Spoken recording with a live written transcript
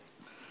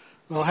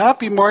Well,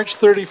 happy March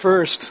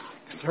 31st.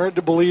 It's hard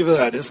to believe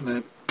that, isn't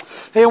it?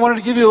 Hey, I wanted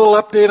to give you a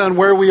little update on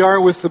where we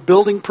are with the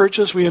building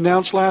purchase. We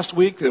announced last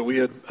week that we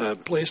had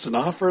placed an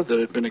offer that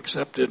had been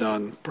accepted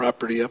on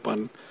property up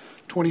on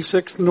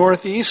 26th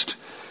Northeast.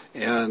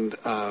 And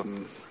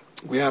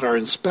we had our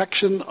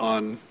inspection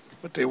on,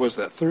 what day was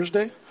that,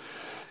 Thursday?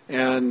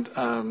 And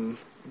a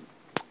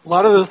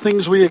lot of the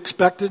things we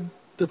expected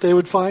that they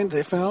would find,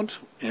 they found,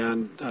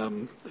 and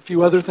a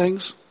few other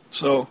things.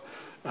 So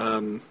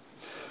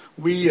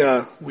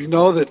we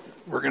know that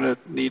we're going to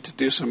need to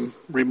do some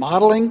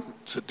remodeling,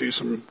 to do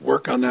some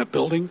work on that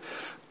building.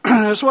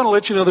 I just want to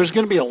let you know there's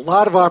going to be a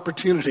lot of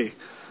opportunity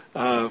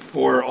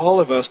for all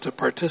of us to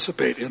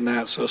participate in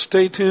that. So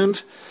stay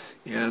tuned,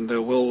 and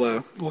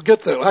we'll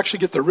get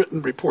the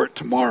written report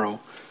tomorrow.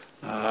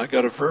 I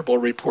got a verbal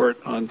report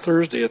on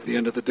Thursday at the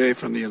end of the day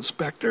from the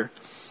inspector.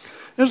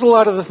 There's a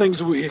lot of the things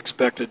that we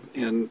expected,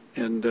 and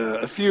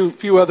a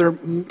few other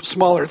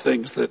smaller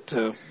things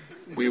that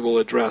we will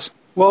address.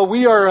 Well,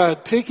 we are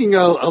taking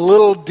a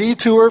little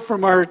detour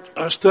from our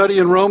study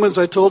in Romans.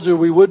 I told you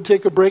we would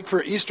take a break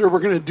for Easter. We're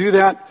going to do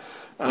that.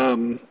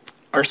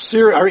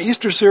 Our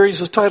Easter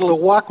series is titled "A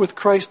Walk with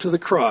Christ to the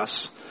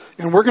Cross,"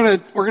 and we're going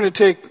to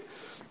take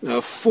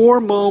 4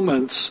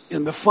 moments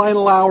in the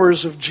final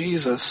hours of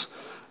Jesus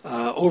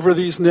over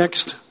these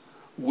next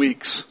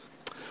weeks.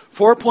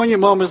 4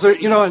 poignant moments.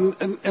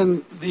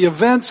 And the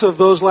events of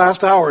those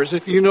last hours,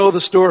 if you know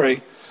the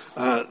story,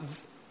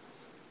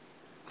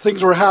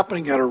 things were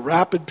happening at a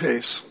rapid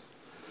pace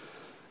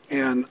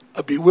and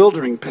a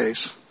bewildering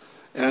pace.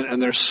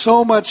 And there's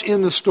so much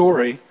in the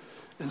story.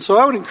 And so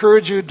I would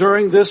encourage you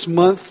during this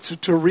month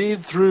to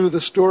read through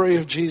the story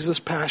of Jesus'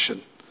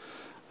 passion.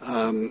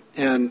 And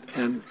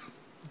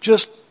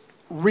just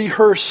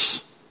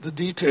rehearse the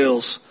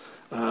details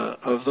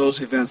of those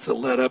events that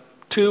led up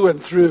to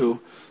and through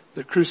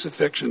the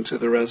crucifixion to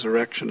the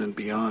resurrection and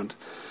beyond.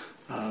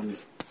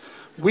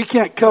 We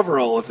can't cover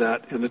all of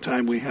that in the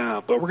time we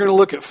have, but we're going to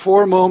look at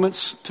 4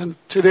 moments.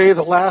 Today,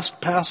 the last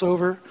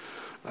Passover.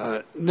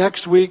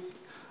 Next week,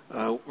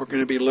 we're going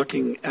to be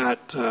looking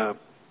at,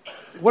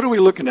 what are we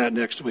looking at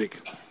next week?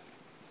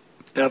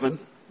 Evan,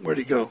 where'd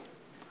he go?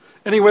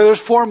 Anyway,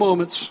 there's 4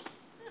 moments.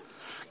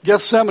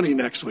 Gethsemane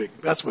next week,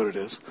 that's what it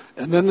is.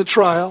 And then the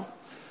trial.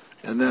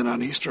 And then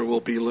on Easter,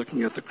 we'll be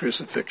looking at the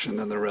crucifixion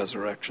and the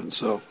resurrection.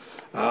 So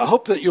I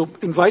hope that you'll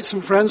invite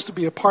some friends to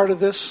be a part of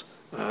this.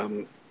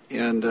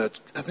 And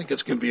I think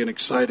it's going to be an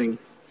exciting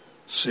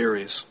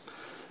series.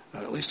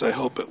 At least I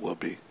hope it will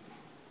be.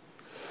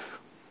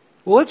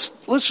 Well,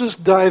 let's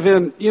just dive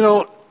in.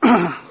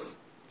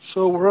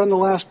 So we're on the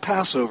last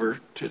Passover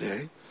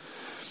today.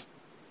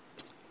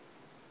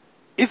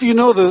 If you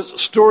know the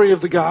story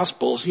of the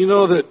Gospels, you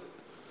know that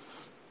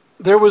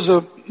there was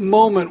a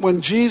moment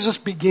when Jesus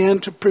began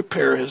to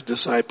prepare his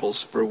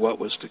disciples for what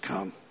was to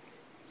come.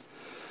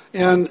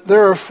 And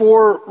there are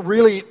 4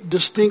 really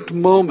distinct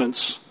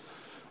moments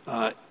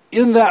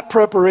in that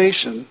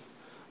preparation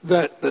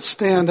that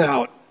stand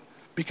out,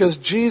 because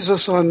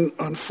Jesus on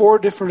 4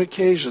 different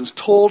occasions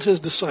told his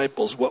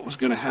disciples what was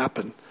going to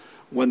happen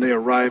when they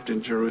arrived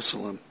in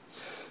Jerusalem.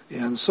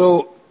 And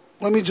so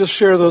let me just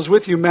share those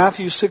with you.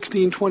 Matthew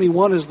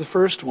 16:21 is the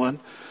first one.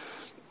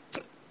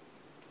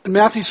 And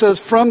Matthew says,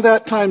 "From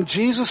that time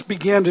Jesus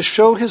began to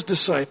show his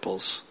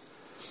disciples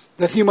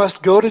that he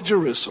must go to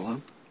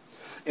Jerusalem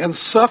and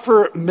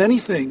suffer many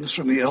things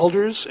from the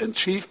elders and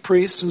chief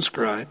priests and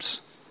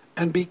scribes,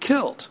 and be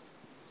killed,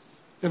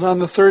 and on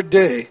the 3rd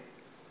day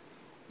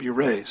be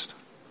raised."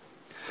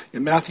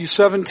 In Matthew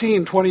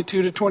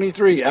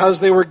 17:22-23, as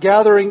they were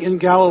gathering in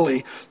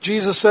Galilee,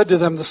 Jesus said to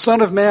them, "The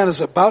Son of Man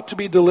is about to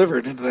be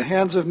delivered into the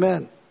hands of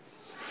men,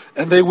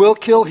 and they will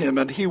kill him,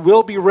 and he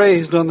will be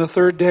raised on the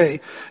 3rd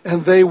day."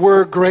 And they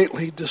were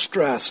greatly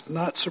distressed,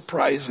 not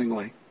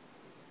surprisingly.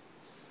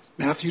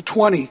 Matthew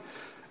 20,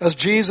 as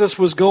Jesus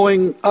was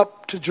going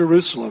up to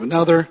Jerusalem, and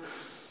now they're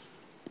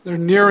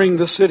nearing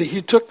the city,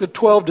 he took the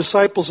 12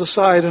 disciples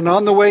aside, and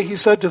on the way he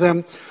said to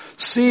them,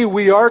 "See,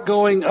 we are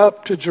going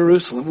up to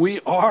Jerusalem." We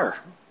are.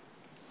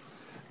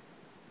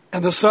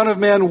 "And the Son of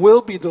Man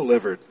will be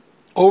delivered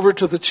over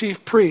to the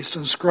chief priests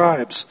and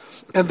scribes,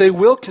 and they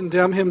will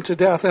condemn him to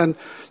death and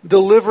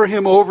deliver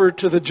him over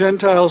to the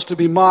Gentiles to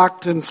be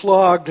mocked and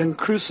flogged and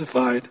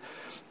crucified,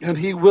 and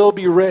he will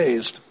be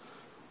raised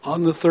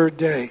on the 3rd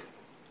day."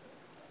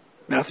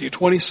 Matthew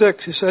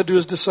 26, he said to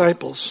his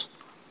disciples,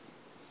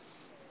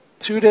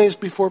 2 days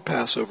before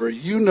Passover,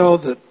 "You know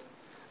that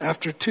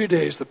after 2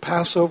 days the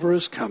Passover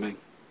is coming,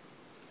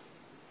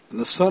 and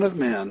the Son of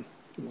Man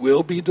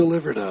will be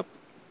delivered up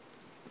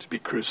to be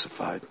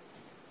crucified."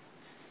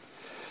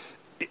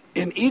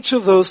 In each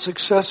of those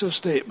successive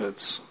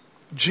statements,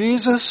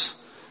 Jesus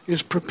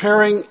is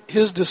preparing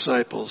his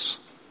disciples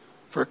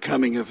for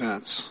coming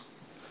events.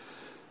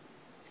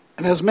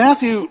 And as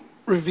Matthew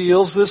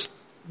reveals,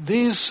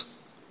 these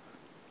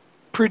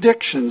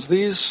predictions,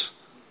 these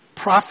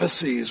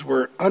prophecies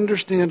were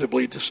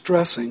understandably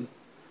distressing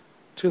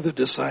to the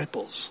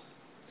disciples.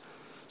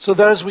 So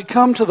that as we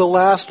come to the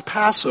last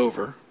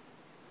Passover,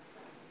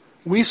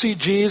 we see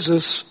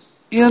Jesus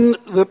in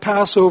the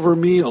Passover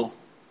meal,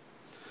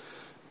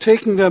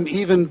 taking them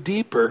even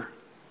deeper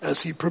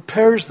as he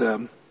prepares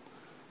them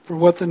for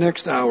what the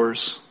next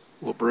hours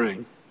will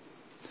bring.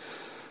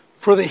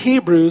 For the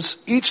Hebrews,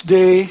 each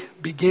day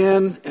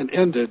began and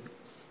ended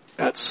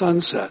at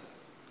sunset.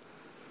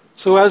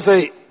 So as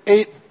they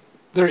ate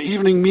their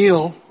evening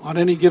meal on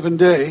any given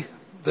day,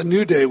 the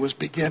new day was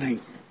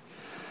beginning.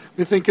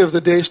 We think of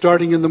the day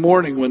starting in the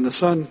morning when the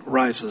sun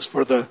rises.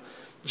 For the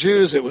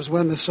Jews, it was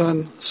when the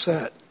sun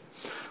set.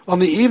 On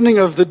the evening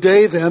of the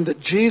day, then, that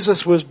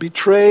Jesus was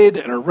betrayed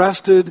and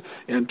arrested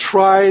and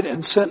tried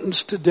and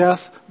sentenced to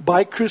death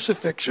by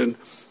crucifixion,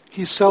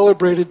 he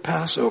celebrated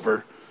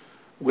Passover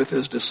with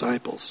his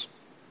disciples.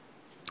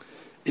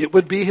 It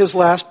would be his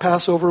last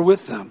Passover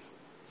with them.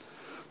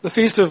 The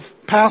Feast of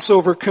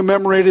Passover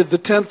commemorated the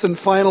 10th and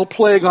final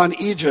plague on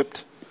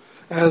Egypt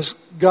as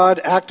God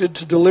acted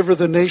to deliver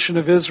the nation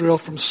of Israel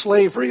from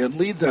slavery and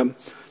lead them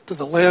to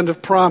the land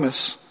of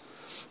promise,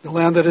 the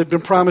land that had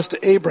been promised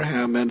to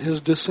Abraham and his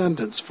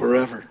descendants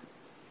forever.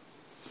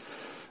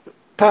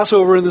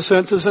 Passover, in the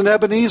sense, is an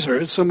Ebenezer.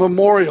 It's a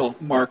memorial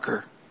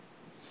marker.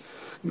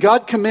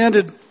 God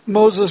commanded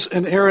Moses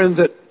and Aaron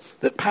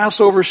that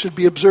Passover should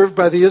be observed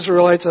by the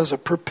Israelites as a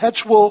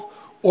perpetual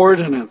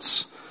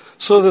ordinance,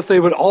 so that they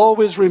would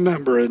always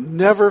remember and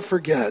never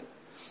forget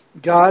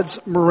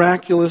God's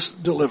miraculous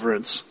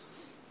deliverance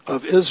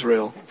of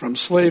Israel from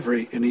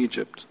slavery in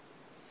Egypt.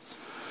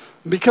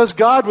 Because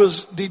God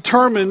was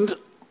determined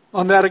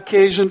on that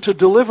occasion to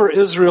deliver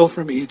Israel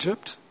from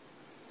Egypt,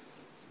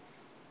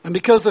 and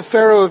because the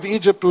Pharaoh of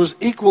Egypt was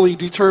equally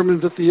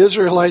determined that the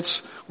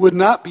Israelites would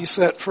not be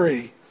set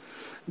free,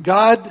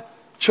 God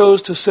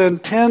chose to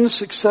send 10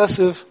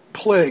 successive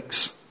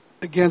plagues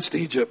against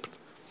Egypt.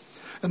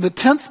 And the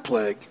 10th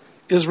plague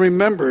is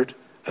remembered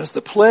as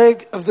the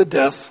plague of the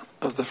death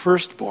of the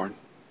firstborn.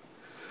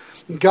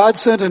 And God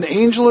sent an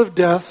angel of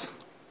death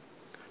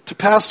to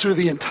pass through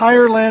the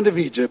entire land of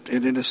Egypt,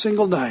 and in a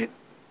single night,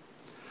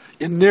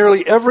 in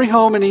nearly every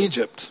home in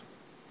Egypt,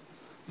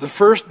 the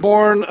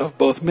firstborn of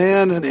both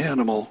man and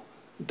animal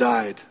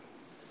died,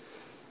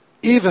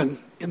 even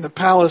in the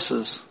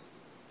palaces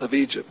of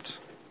Egypt.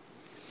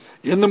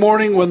 In the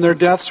morning, when their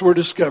deaths were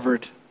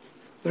discovered,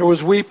 there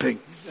was weeping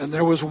and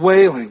there was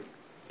wailing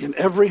in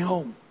every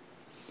home,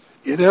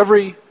 in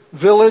every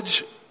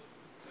village,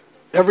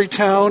 every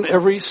town,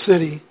 every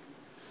city.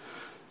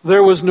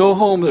 There was no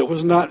home that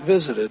was not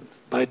visited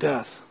by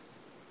death,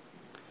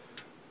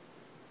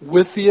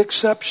 with the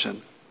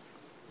exception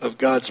of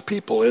God's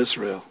people,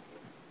 Israel.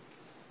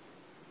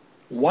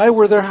 Why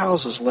were their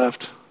houses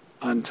left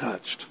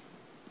untouched?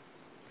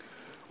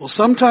 Well,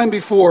 sometime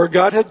before,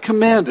 God had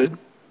commanded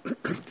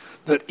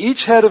that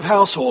each head of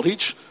household,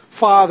 each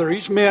father,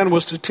 each man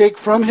was to take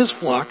from his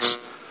flocks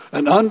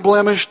an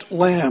unblemished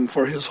lamb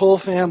for his whole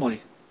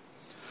family.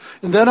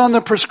 And then on the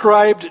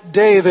prescribed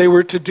day, they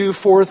were to do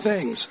 4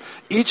 things.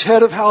 Each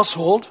head of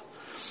household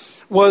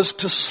was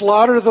to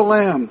slaughter the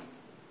lamb.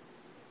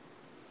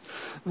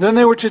 Then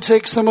they were to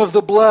take some of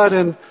the blood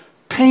and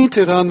paint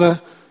it on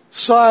the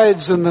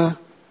sides and the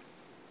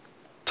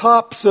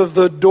tops of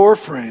the door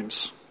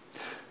frames.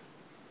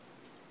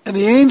 And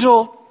the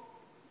angel,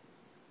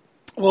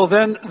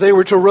 then they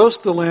were to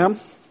roast the lamb.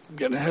 I'm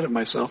getting ahead of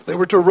myself. They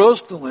were to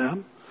roast the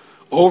lamb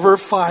over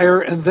fire,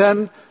 and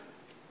then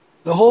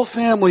the whole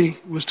family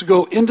was to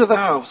go into the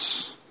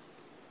house,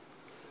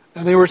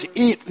 and they were to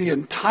eat the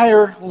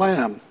entire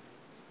lamb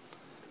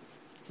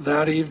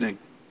that evening.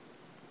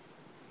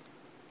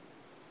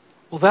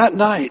 Well, that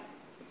night,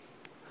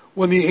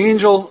 when the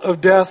angel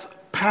of death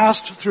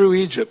passed through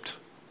Egypt,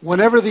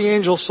 whenever the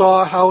angel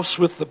saw a house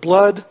with the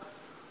blood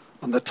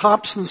on the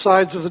tops and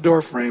sides of the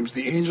door frames,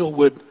 the angel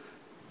would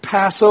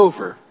pass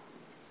over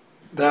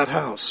that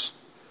house,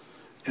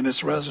 and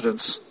its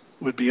residents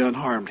would be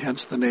unharmed,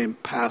 hence the name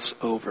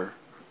Passover.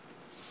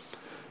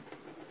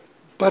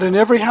 But in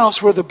every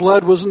house where the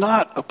blood was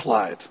not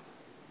applied,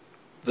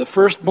 the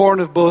firstborn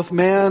of both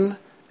man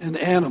and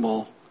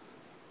animal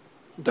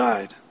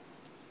died.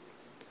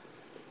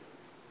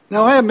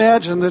 Now I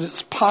imagine that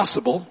it's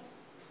possible,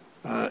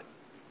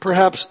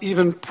 perhaps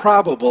even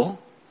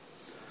probable,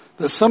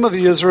 that some of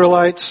the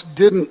Israelites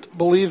didn't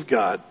believe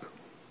God,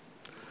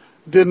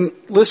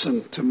 didn't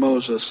listen to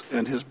Moses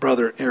and his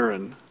brother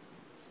Aaron,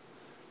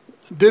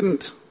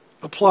 didn't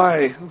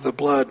apply the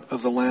blood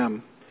of the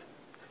lamb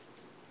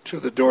to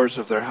the doors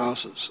of their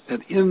houses.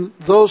 And in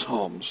those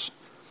homes,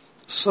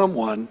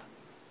 someone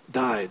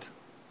died.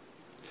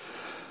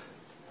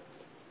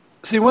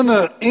 See, when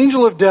the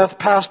angel of death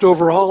passed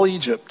over all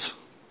Egypt,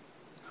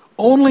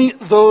 only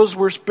those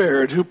were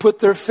spared who put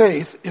their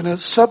faith in a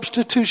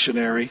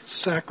substitutionary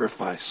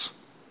sacrifice.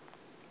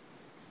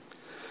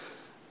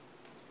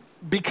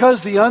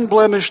 Because the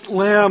unblemished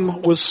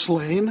lamb was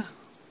slain,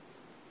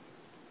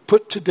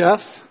 put to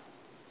death,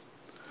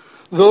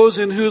 those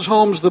in whose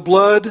homes the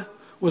blood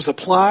was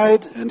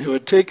applied and who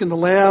had taken the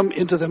lamb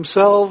into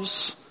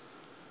themselves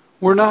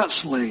were not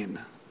slain.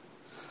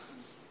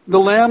 The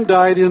lamb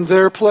died in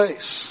their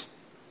place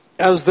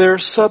as their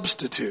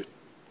substitute.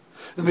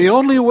 And the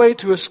only way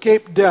to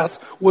escape death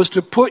was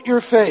to put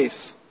your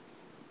faith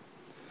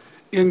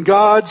in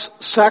God's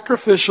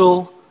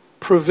sacrificial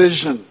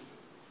provision.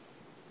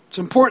 It's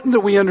important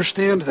that we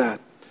understand that,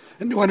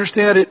 and to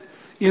understand it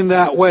in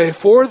that way.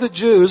 For the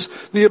Jews,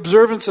 the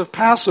observance of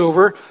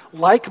Passover,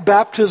 like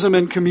baptism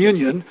and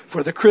communion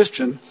for the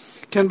Christian,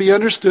 can be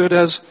understood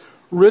as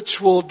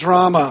ritual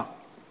drama.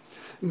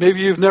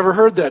 Maybe you've never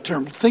heard that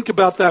term. Think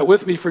about that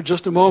with me for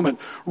just a moment.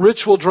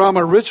 Ritual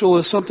drama. Ritual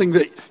is something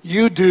that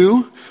you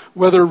do,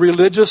 whether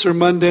religious or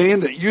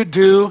mundane, that you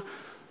do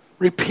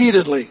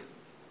repeatedly.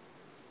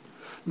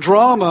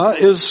 Drama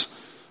is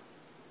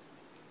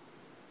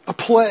a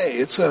play.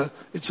 It's a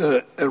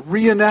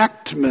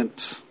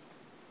reenactment.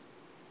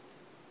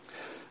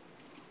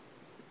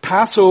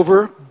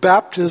 Passover,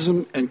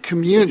 baptism, and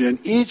communion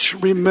each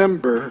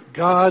remember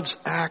God's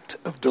act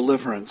of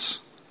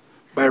deliverance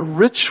by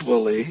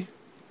ritually,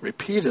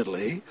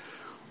 repeatedly,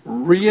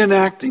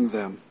 reenacting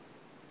them.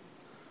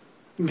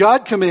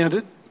 God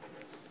commanded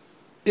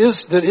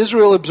is that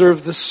Israel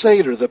observe the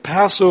Seder, the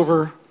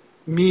Passover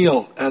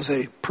meal, as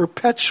a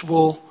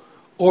perpetual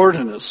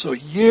ordinance. So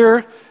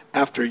year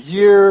after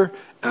year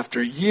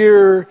after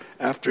year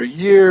after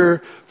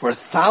year, for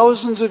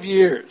thousands of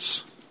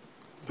years,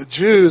 the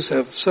Jews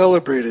have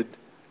celebrated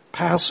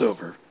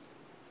Passover.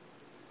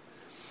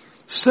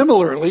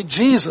 Similarly,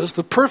 Jesus,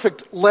 the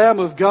perfect Lamb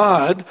of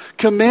God,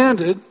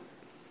 commanded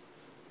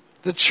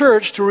the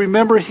church to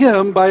remember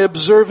him by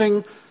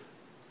observing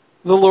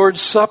the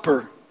Lord's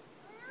Supper,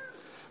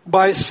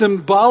 by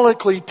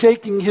symbolically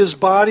taking his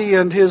body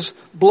and his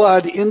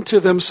blood into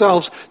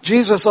themselves.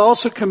 Jesus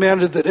also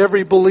commanded that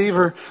every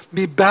believer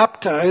be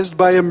baptized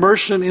by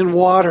immersion in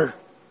water,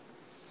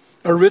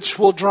 a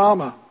ritual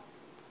drama,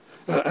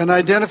 an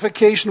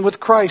identification with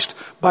Christ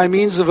by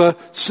means of a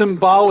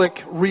symbolic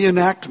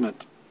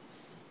reenactment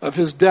of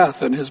his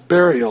death and his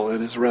burial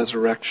and his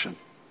resurrection.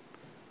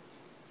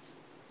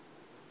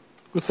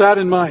 With that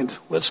in mind,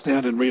 let's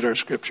stand and read our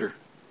scripture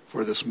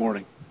for this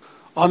morning.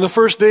 On the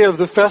first day of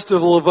the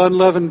festival of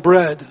unleavened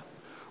bread,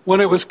 when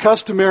it was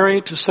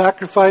customary to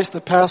sacrifice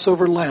the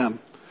Passover lamb,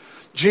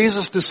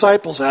 Jesus'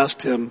 disciples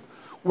asked him,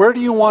 "Where do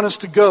you want us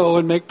to go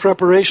and make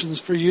preparations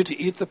for you to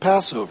eat the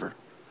Passover?"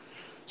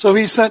 So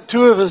he sent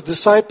two of his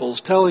disciples,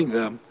 telling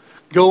them,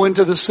 "Go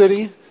into the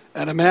city,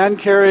 and a man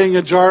carrying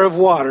a jar of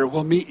water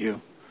will meet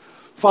you.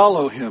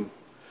 Follow him.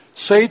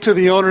 Say to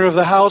the owner of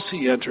the house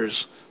he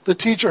enters, 'The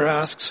teacher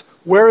asks,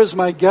 where is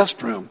my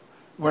guest room,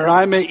 where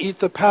I may eat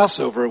the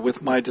Passover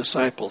with my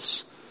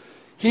disciples?'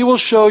 He will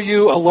show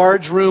you a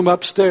large room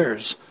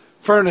upstairs,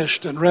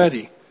 furnished and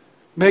ready.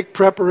 Make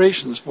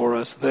preparations for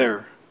us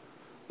there."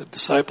 The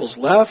disciples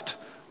left,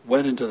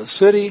 went into the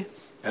city,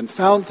 and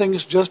found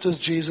things just as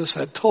Jesus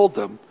had told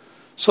them.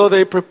 So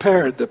they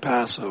prepared the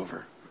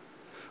Passover.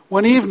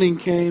 When evening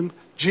came,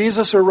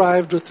 Jesus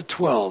arrived with the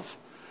 12.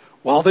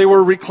 While they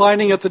were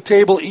reclining at the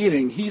table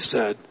eating, he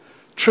said,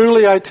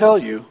 "Truly I tell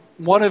you,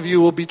 one of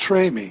you will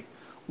betray me,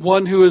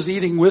 one who is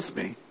eating with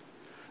me."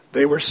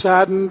 They were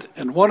saddened,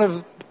 and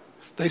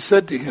they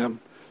said to him,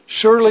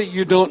 "Surely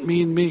you don't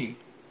mean me."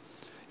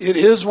 "It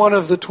is one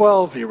of the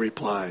 12, he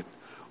replied,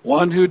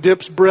 "one who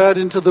dips bread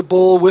into the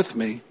bowl with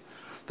me.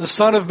 The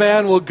Son of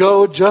Man will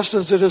go just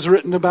as it is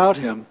written about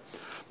him.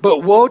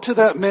 But woe to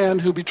that man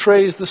who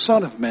betrays the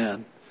Son of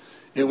Man.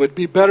 It would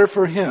be better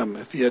for him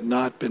if he had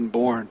not been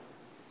born."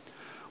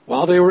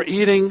 While they were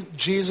eating,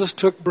 Jesus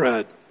took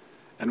bread,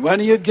 and when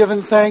he had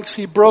given thanks,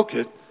 he broke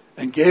it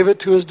and gave it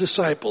to his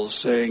disciples,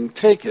 saying,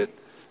 "Take it,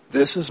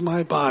 this is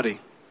my body."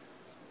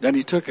 Then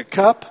he took a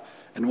cup,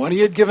 and when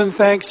he had given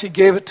thanks, he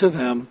gave it to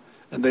them,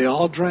 and they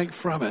all drank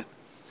from it.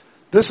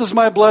 "This is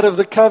my blood of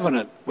the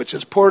covenant, which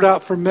is poured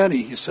out for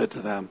many," he said to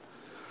them.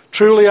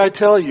 "Truly I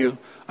tell you,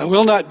 I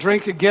will not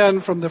drink again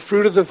from the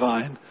fruit of the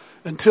vine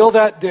until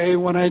that day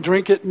when I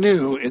drink it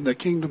new in the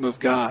kingdom of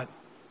God."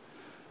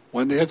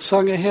 When they had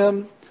sung a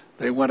hymn,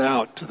 they went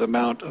out to the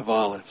Mount of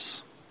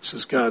Olives. This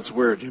is God's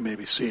word. You may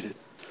be seated.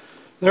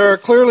 There are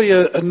clearly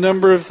a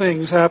number of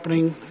things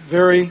happening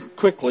very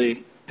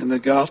quickly in the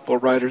gospel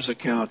writers'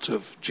 accounts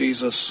of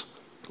Jesus'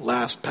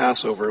 last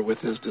Passover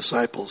with his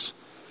disciples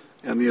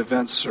and the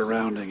events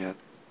surrounding it.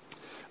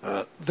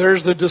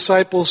 There's the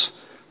disciples'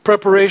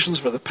 preparations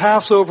for the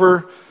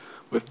Passover,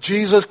 with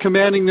Jesus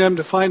commanding them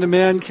to find a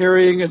man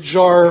carrying a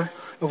jar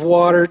of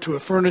water to a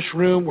furnished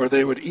room where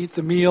they would eat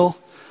the meal.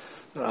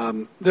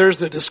 There's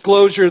the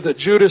disclosure that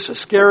Judas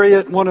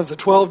Iscariot, one of the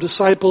 12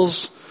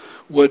 disciples,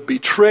 would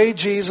betray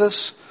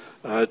Jesus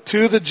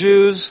to the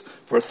Jews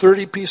for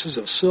 30 pieces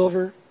of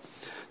silver.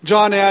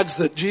 John adds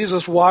that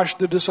Jesus washed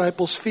the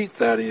disciples' feet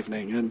that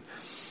evening.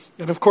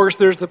 And of course,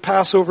 there's the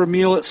Passover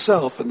meal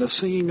itself and the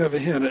singing of a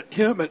hymn.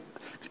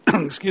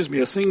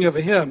 A singing of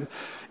a hymn.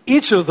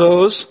 Each of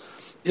those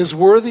is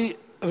worthy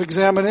of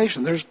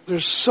examination.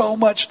 There's so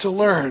much to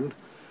learn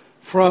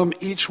from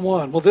each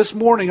one. Well, this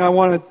morning I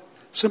want to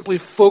simply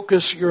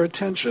focus your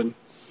attention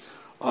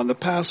on the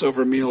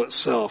Passover meal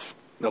itself,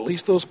 at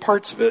least those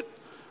parts of it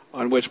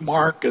on which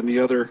Mark and the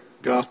other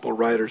gospel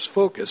writers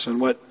focus. And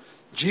what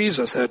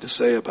Jesus had to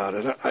say about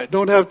it. I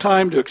don't have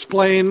time to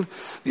explain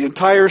the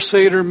entire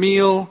Seder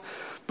meal,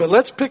 but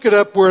let's pick it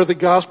up where the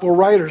gospel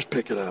writers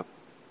pick it up,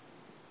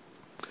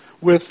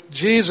 with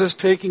Jesus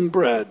taking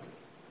bread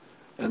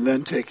and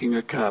then taking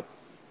a cup.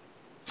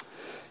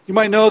 You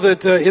might know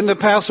that in the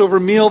Passover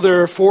meal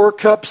there are 4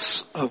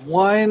 cups of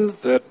wine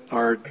that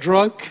are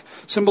drunk,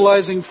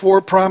 symbolizing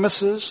 4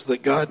 promises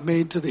that God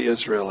made to the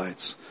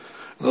Israelites.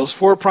 Those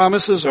 4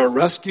 promises are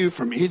rescue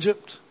from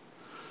Egypt,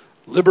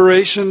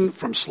 liberation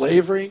from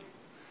slavery,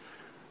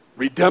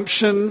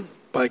 redemption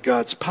by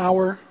God's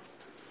power,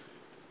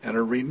 and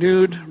a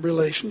renewed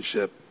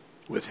relationship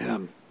with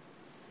Him.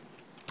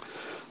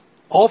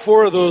 All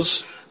 4 of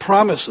those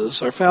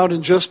promises are found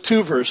in just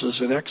 2 verses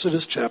in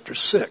Exodus chapter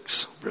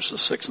 6, verses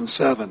 6 and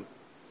 7.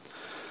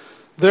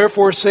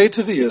 Therefore say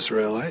to the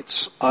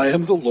Israelites, I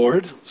am the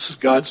Lord. This is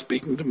God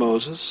speaking to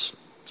Moses.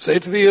 Say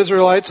to the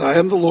Israelites, I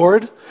am the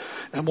Lord,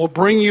 and will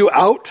bring you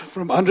out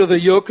from under the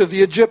yoke of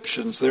the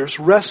Egyptians. There's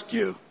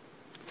rescue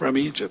from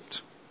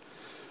Egypt.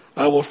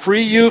 I will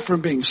free you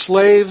from being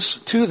slaves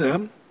to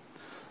them.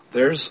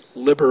 There's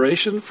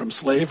liberation from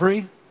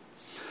slavery.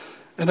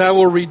 And I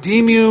will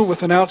redeem you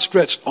with an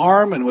outstretched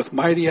arm and with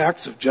mighty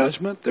acts of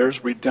judgment.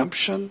 There's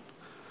redemption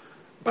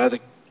by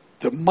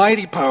the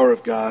mighty power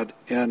of God.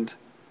 And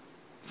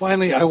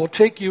finally, I will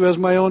take you as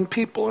my own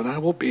people, and I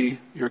will be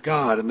your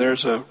God. And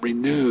there's a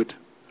renewed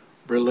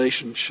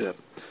relationship.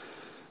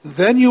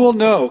 Then you will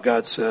know,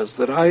 God says,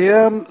 that I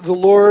am the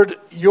Lord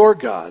your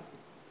God,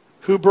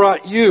 who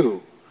brought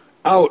you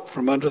out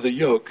from under the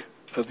yoke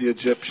of the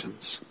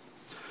Egyptians.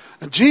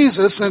 And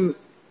Jesus and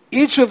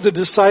each of the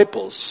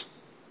disciples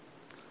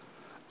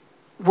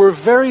were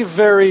very,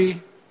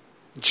 very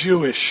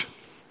Jewish.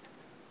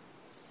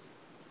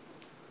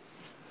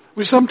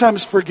 We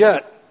sometimes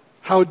forget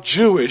how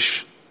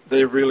Jewish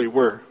they really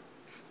were.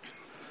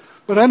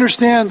 But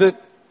understand that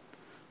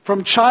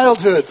from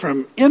childhood,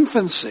 from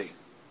infancy,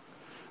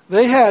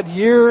 they had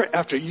year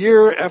after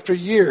year after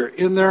year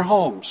in their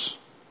homes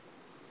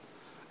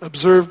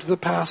observed the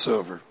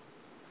Passover.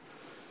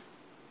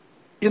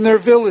 In their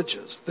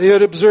villages, they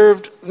had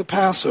observed the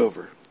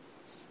Passover.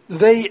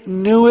 They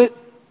knew it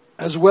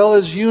as well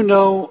as you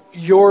know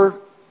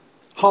your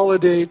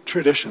holiday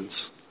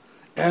traditions,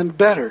 and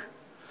better.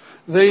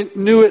 They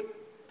knew it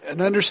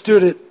and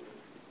understood it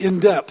in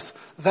depth.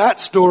 That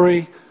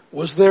story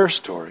was their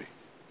story.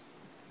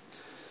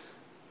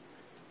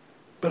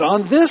 But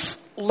on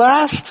this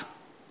last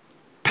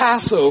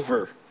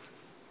Passover,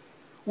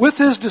 with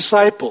his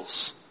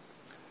disciples,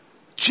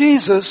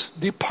 Jesus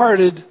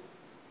departed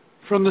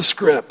from the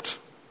script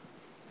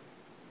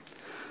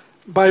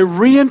by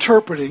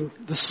reinterpreting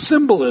the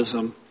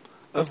symbolism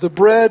of the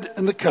bread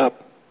and the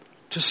cup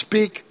to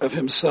speak of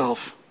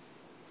himself.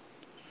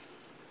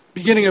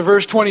 Beginning of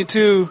verse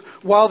 22,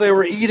 while they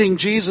were eating,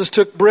 Jesus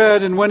took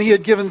bread, and when he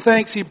had given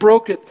thanks, he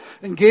broke it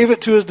and gave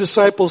it to his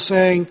disciples,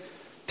 saying,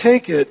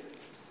 "Take it,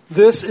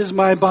 this is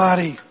my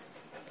body."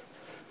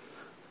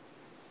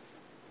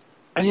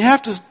 And you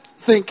have to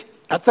think,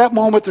 at that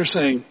moment they're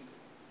saying,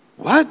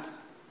 "What?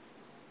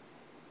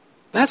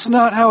 That's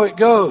not how it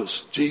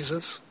goes,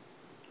 Jesus."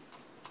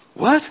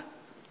 What?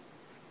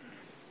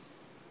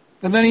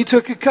 And then he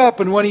took a cup,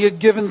 and when he had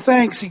given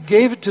thanks, he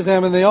gave it to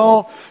them, and they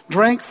all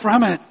drank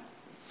from it.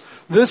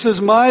 "This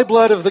is my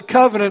blood of the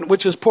covenant,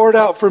 which is poured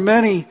out for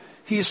many,"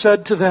 he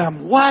said to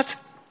them. What?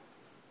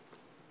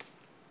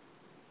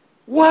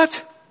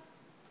 What?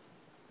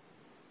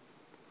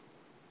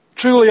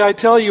 "Truly I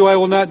tell you, I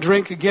will not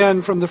drink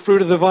again from the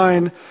fruit of the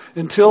vine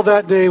until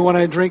that day when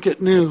I drink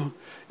it new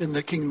in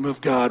the kingdom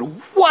of God."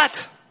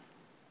 What?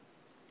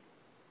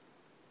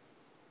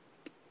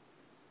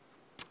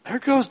 There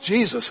goes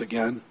Jesus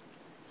again,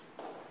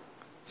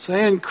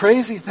 saying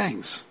crazy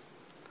things.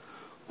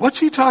 What's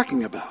he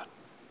talking about?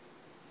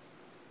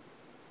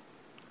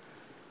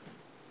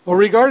 Well,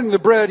 regarding the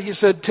bread, he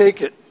said,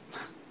 "Take it.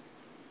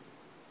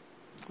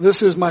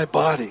 This is my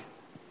body.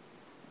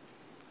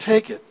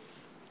 Take it.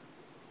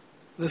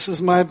 This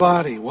is my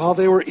body." While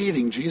they were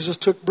eating, Jesus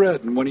took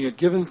bread, and when he had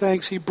given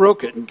thanks, he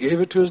broke it and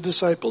gave it to his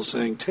disciples,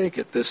 saying, "Take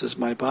it. This is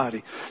my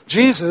body."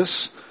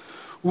 Jesus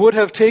would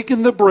have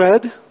taken the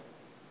bread,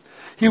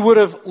 he would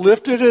have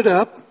lifted it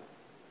up,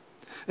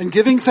 and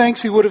giving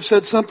thanks, he would have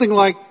said something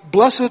like,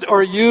 "Blessed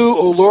are you,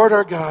 O Lord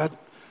our God,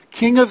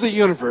 King of the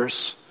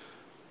universe,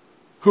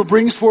 who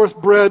brings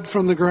forth bread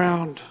from the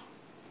ground."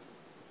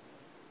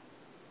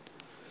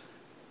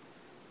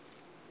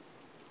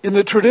 In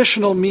the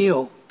traditional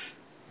meal,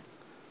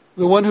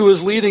 the one who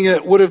was leading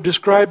it would have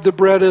described the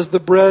bread as the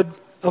bread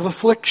of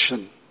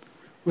affliction,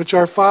 which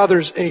our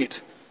fathers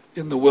ate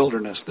in the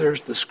wilderness.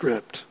 There's the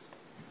script.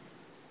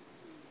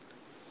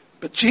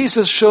 But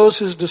Jesus shows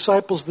his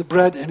disciples the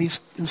bread, and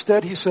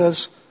instead he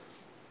says,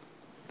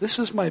 "This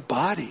is my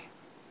body."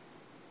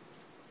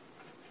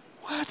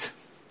 What?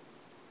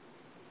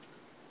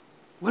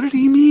 What did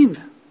he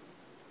mean?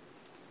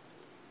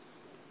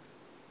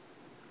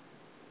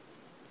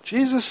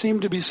 Jesus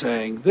seemed to be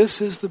saying,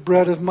 "This is the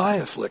bread of my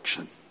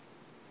affliction.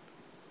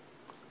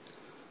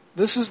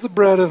 This is the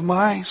bread of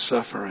my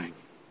suffering.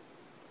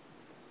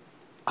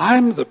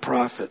 I'm the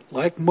prophet,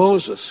 like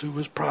Moses, who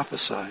was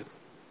prophesied.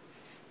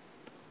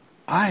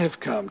 I have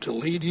come to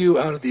lead you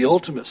out of the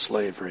ultimate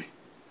slavery.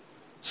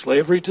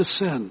 Slavery to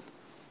sin.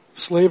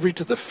 Slavery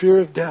to the fear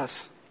of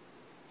death.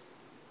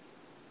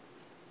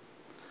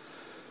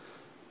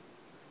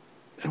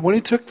 And when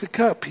he took the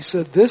cup, he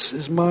said, "This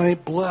is my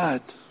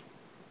blood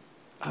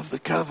of the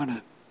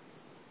covenant."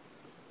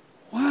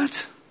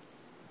 What?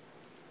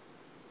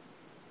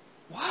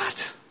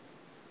 What?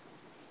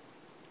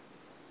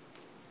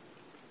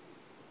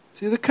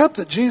 See, the cup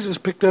that Jesus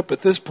picked up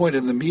at this point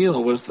in the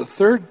meal was the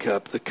third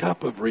cup, the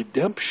cup of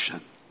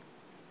redemption.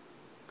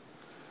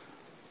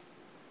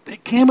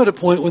 It came at a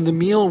point when the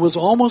meal was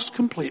almost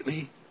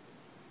completely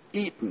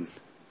eaten.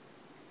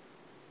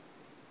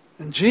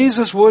 And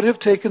Jesus would have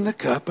taken the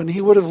cup, and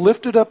he would have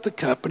lifted up the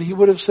cup, and he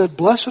would have said,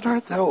 "Blessed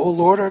art thou, O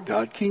Lord our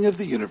God, King of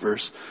the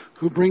universe,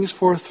 who brings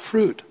forth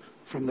fruit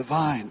from the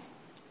vine."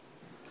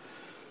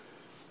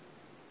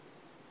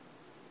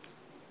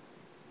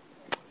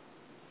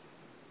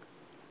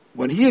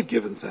 When he had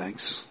given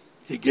thanks,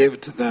 he gave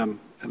it to them,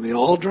 and they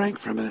all drank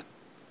from it.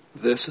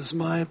 "This is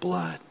my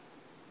blood.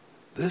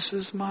 This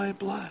is my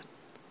blood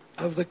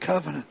of the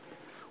covenant,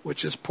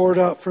 which is poured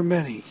out for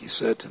many," he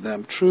said to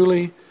them.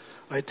 "Truly,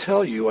 I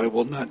tell you, I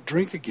will not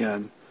drink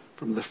again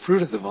from the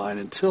fruit of the vine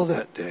until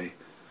that day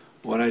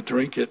when I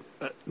drink it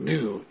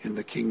new in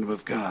the kingdom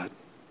of God."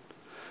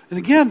 And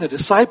again, the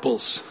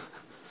disciples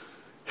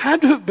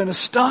had to have been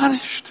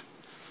astonished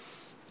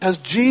as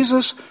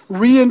Jesus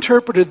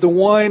reinterpreted the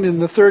wine in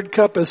the third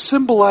cup as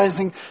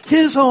symbolizing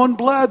his own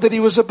blood that he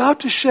was about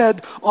to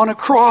shed on a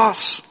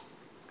cross.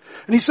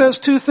 And he says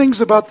two things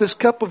about this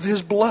cup of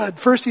his blood.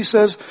 First, he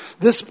says,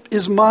 "This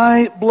is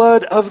my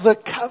blood of the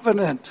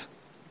covenant."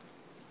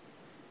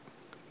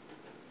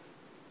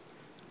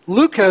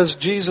 Luke has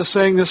Jesus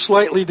saying this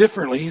slightly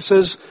differently. He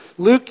says,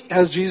 Luke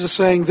has Jesus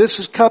saying,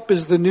 "This cup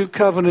is the new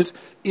covenant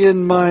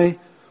in my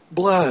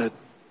blood."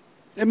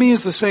 It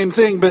means the same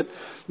thing, but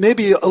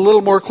maybe a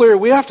little more clear.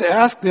 We have to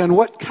ask then,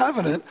 what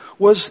covenant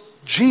was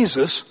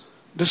Jesus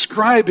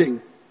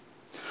describing?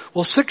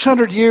 Well,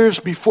 600 years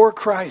before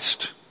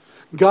Christ,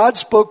 God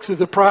spoke through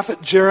the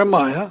prophet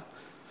Jeremiah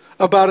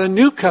about a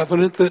new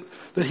covenant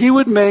that he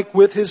would make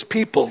with his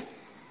people.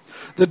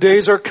 "The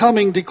days are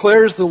coming,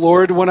 declares the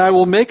Lord, when I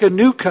will make a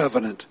new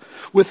covenant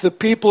with the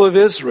people of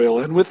Israel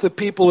and with the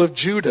people of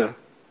Judah.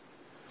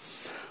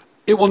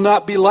 It will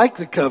not be like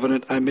the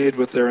covenant I made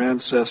with their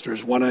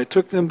ancestors when I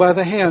took them by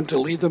the hand to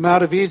lead them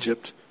out of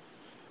Egypt,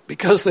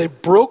 because they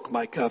broke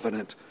my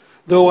covenant,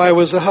 though I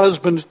was a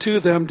husband to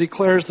them,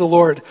 declares the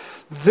Lord.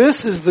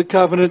 This is the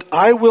covenant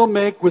I will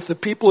make with the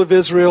people of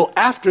Israel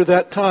after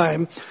that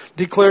time,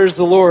 declares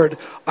the Lord.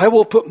 I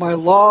will put my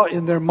law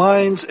in their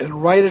minds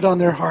and write it on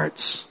their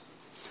hearts.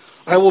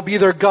 I will be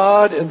their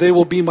God, and they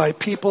will be my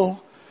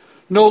people.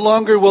 No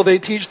longer will they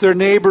teach their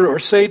neighbor or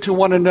say to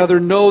one another,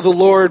 'Know the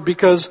Lord,'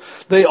 because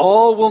they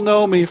all will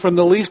know me, from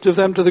the least of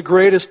them to the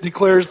greatest,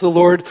 declares the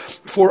Lord.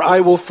 For I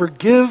will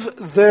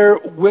forgive their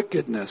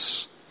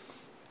wickedness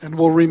and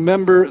will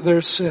remember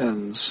their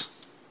sins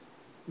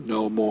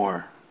no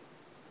more."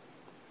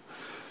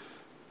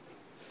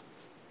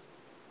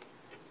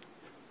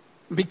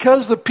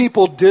 Because the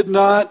people did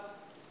not,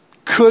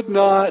 could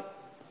not,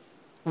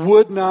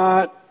 would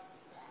not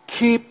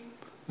keep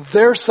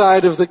their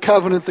side of the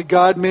covenant that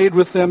God made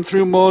with them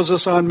through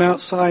Moses on Mount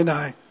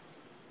Sinai,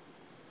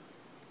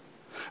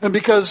 and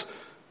because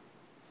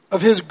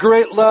of his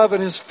great love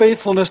and his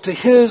faithfulness to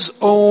his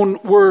own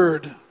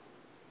word,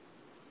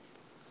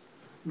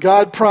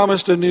 God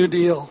promised a new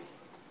deal,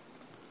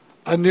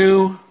 a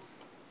new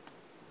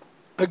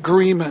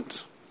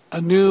agreement,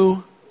 a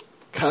new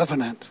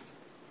covenant.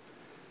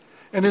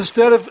 And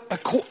instead of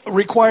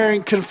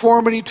requiring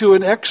conformity to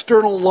an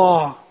external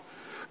law,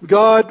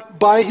 God,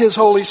 by his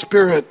Holy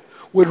Spirit,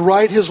 would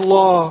write his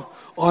law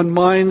on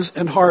minds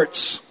and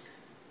hearts.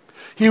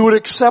 He would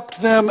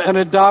accept them and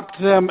adopt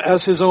them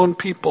as his own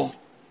people.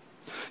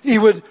 He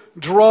would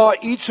draw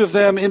each of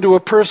them into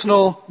a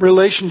personal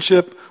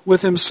relationship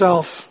with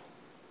himself.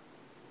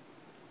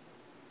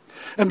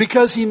 And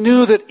because he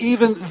knew that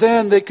even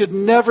then they could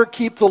never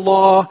keep the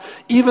law,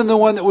 even the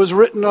one that was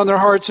written on their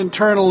hearts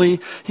internally,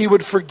 he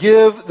would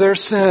forgive their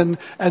sin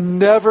and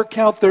never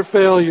count their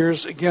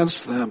failures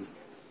against them.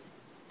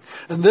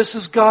 And this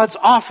is God's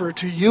offer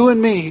to you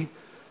and me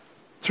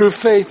through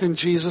faith in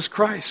Jesus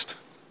Christ.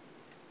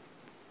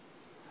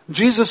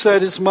 Jesus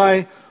said, "It's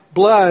my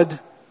blood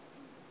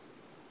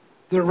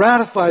that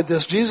ratified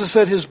this." Jesus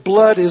said his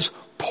blood is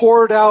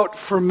poured out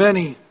for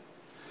many.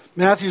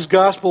 Matthew's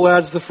gospel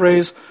adds the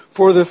phrase,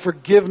 "for the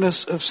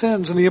forgiveness of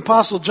sins." And the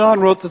Apostle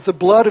John wrote that the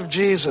blood of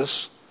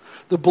Jesus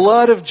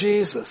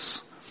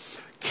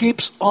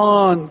keeps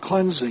on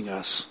cleansing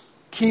us.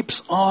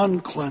 Keeps on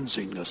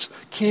cleansing us.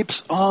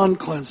 Keeps on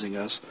cleansing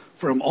us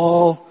from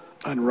all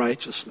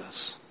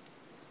unrighteousness.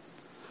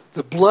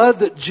 The blood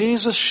that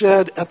Jesus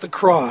shed at the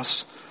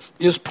cross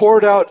is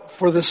poured out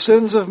for the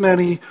sins of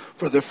many,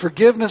 for the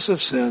forgiveness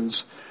of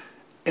sins,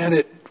 and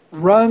it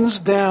runs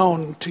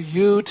down to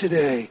you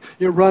today.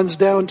 It runs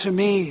down to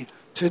me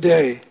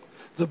today.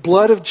 The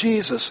blood of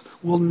Jesus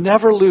will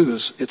never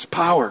lose its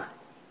power.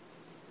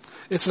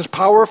 It's as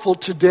powerful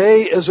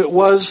today as it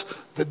was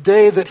the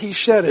day that he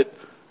shed it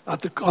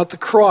at the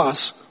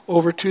cross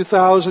over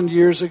 2,000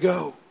 years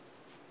ago.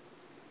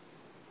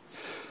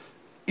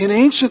 In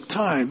ancient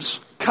times,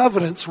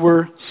 covenants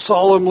were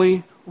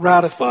solemnly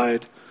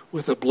ratified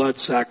with a blood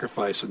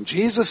sacrifice. And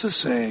Jesus is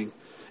saying,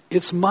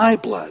 it's my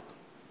blood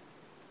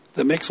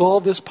that makes all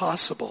this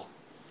possible.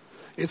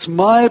 It's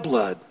my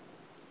blood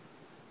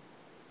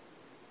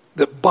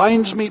that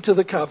binds me to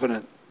the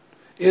covenant.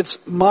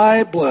 It's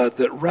my blood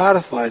that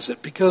ratifies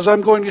it, because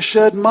I'm going to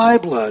shed my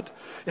blood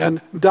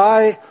and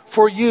die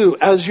for you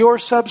as your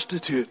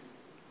substitute,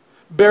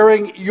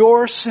 bearing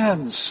your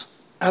sins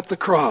at the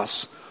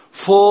cross.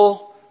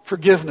 Full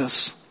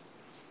forgiveness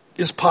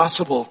is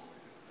possible,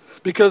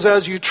 because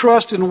as you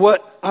trust in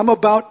what I'm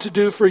about to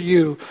do for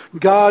you,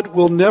 God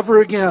will never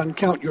again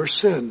count your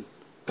sin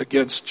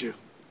against you.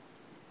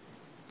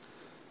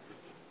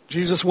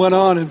 Jesus went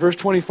on in verse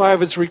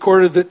 25, it's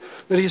recorded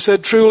that he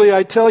said, "Truly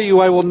I tell you,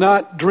 I will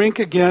not drink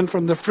again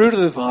from the fruit of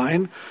the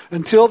vine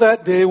until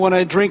that day when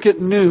I drink it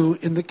new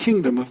in the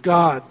kingdom of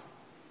God."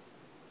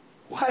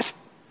 What?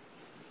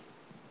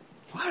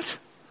 What?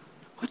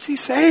 What's he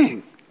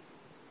saying?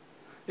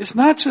 It's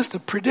not just a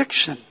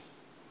prediction.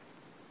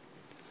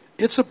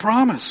 It's a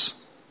promise.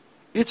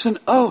 It's an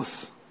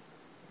oath.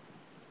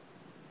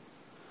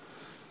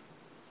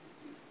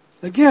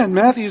 Again,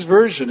 Matthew's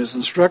version is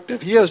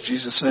instructive. He has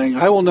Jesus saying,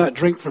 "I will not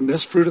drink from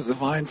this fruit of the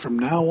vine from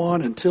now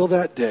on until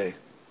that day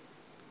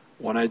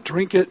when I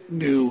drink it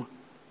new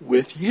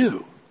with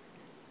you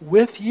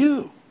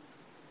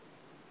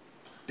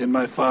in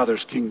my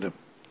Father's kingdom."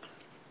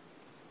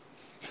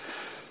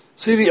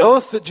 See, the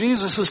oath that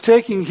Jesus is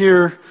taking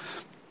here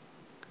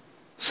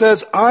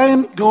says,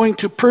 I'm going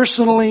to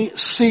personally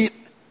seat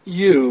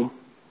you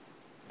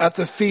at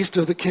the feast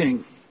of the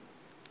King.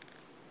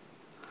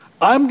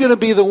 I'm going to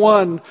be the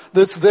one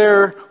that's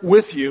there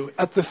with you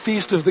at the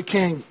feast of the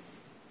King.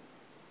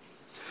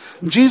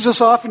 And Jesus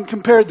often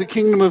compared the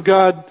kingdom of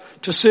God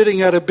to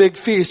sitting at a big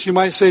feast. You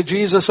might say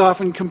Jesus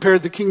often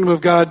compared the kingdom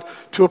of God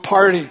to a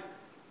party,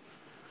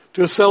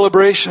 to a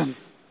celebration.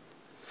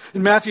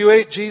 In Matthew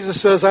 8,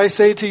 Jesus says, "I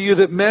say to you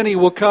that many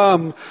will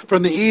come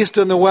from the east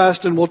and the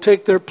west and will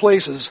take their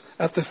places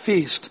at the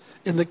feast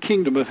in the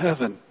kingdom of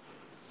heaven."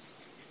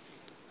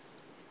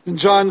 In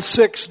John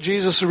 6,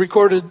 Jesus is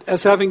recorded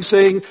as having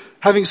said,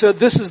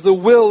 "This is the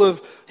will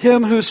of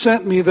him who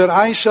sent me, that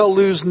I shall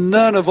lose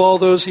none of all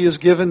those he has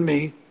given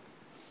me,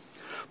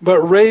 but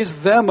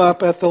raise them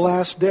up at the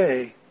last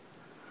day.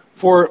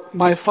 For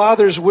my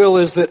Father's will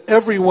is that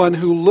everyone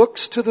who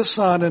looks to the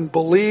Son and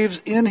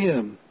believes in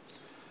him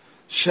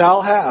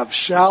shall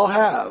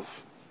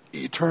have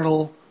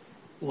eternal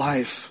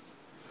life,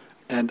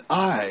 and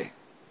I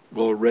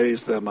will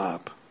raise them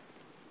up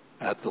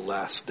at the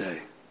last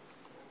day."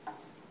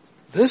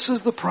 This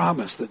is the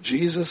promise that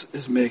Jesus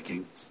is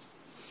making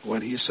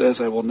when he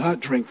says, "I will not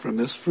drink from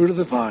this fruit of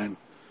the vine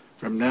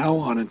from now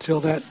on until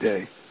that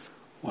day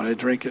when I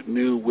drink it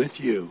new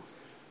with you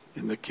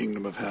in the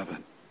kingdom of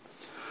heaven."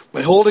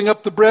 By holding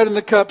up the bread and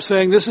the cup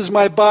saying, "This is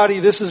my body,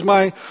 this is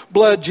my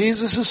blood,"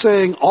 Jesus is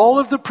saying all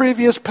of the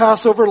previous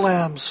Passover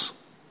lambs,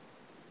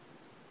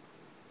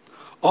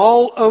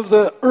 all of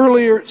the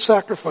earlier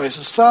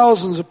sacrifices,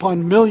 thousands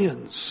upon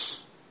millions,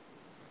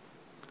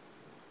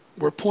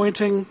 were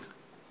pointing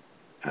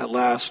at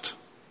last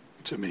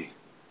to me.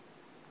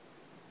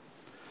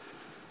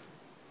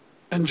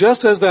 And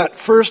just as that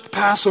first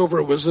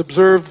Passover was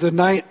observed the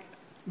night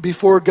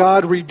before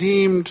God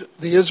redeemed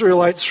the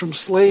Israelites from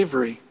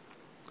slavery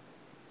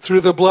through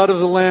the blood of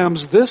the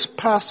lambs, this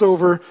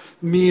Passover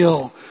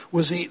meal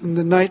was eaten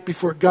the night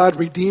before God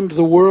redeemed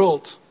the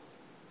world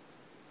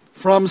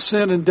from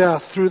sin and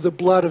death through the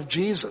blood of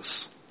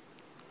Jesus,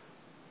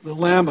 the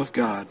Lamb of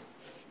God.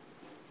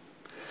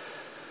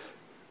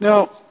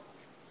 Now,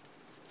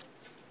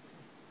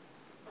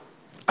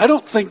 I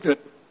don't think that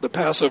the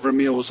Passover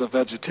meal was a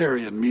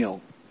vegetarian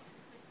meal.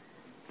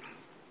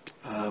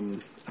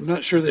 I'm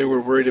not sure they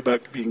were worried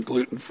about being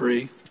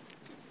gluten-free.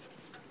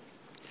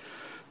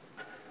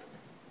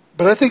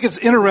 But I think it's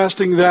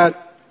interesting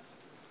that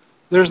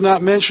there's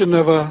not mention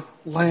of a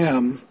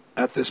lamb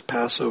at this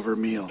Passover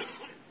meal.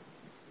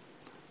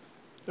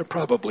 There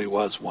probably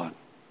was one.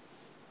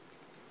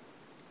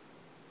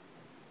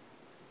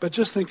 But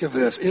just think of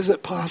this. Is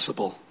it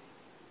possible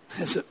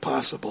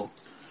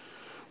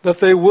that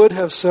they would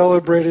have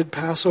celebrated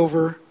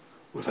Passover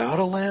without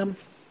a lamb?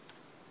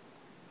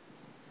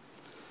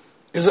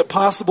 Is it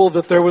possible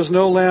that there was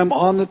no lamb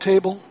on the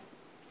table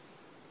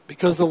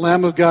because the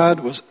Lamb of God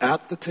was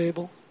at the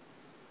table?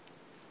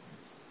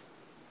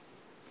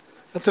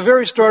 At the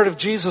very start of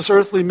Jesus'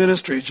 earthly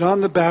ministry,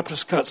 John the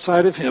Baptist caught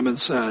sight of him and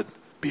said,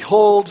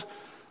 "Behold,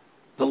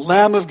 the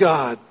Lamb of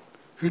God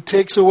who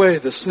takes away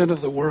the sin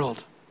of the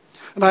world."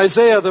 And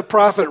Isaiah the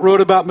prophet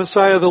wrote about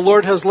Messiah, the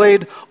Lord has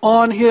laid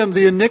on him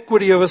the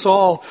iniquity of us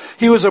all.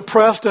 He was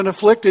oppressed and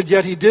afflicted,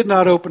 yet he did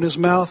not open his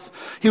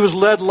mouth. He was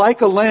led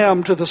like a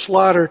lamb to the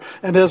slaughter,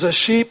 and as a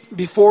sheep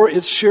before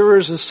its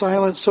shearers is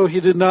silent, so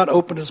he did not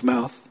open his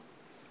mouth.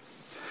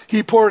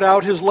 He poured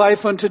out his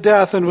life unto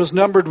death and was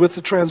numbered with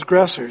the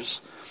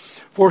transgressors.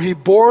 For he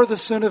bore the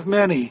sin of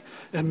many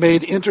and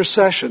made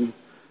intercession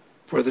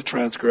for the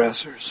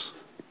transgressors.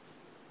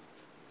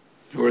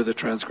 Who are the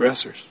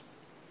transgressors?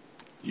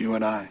 You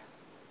and I.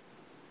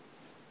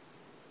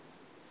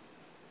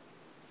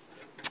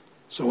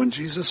 So when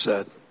Jesus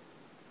said,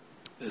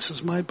 "This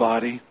is my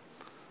body,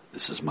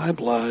 this is my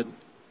blood,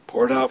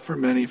 poured out for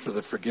many for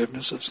the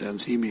forgiveness of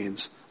sins," he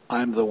means,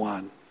 I'm the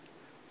one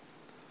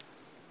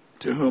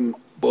to whom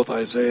both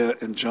Isaiah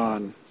and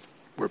John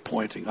were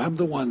pointing. I'm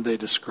the one they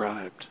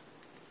described.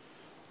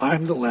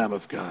 I'm the Lamb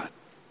of God,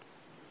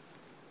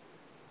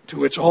 to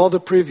which all the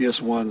previous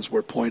ones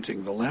were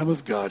pointing, the Lamb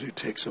of God who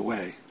takes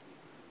away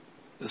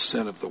the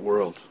sin of the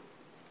world.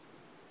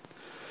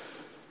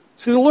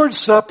 See, the Lord's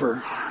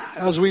Supper,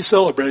 as we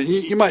celebrate,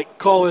 you might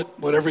call it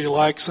whatever you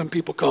like. Some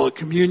people call it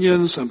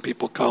communion. Some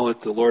people call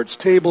it the Lord's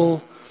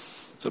table.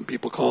 Some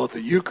people call it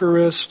the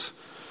Eucharist.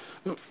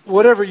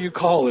 Whatever you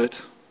call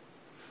it,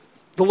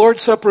 the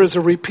Lord's Supper is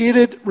a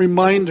repeated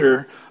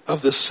reminder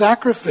of the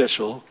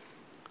sacrificial,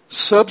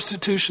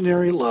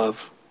 substitutionary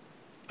love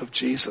of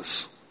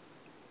Jesus.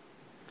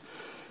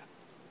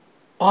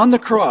 On the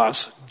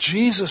cross,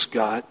 Jesus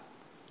got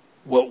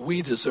what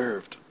we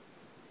deserved.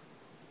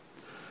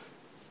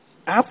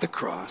 At the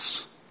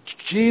cross,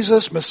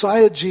 Jesus,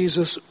 Messiah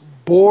Jesus,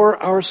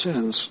 bore our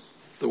sins,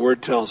 the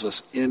Word tells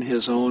us, in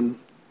his own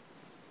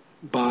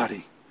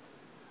body.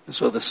 And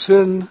so the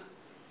sin,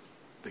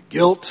 the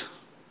guilt,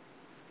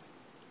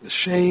 the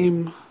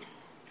shame,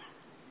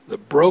 the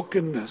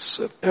brokenness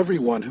of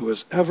everyone who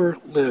has ever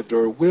lived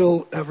or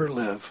will ever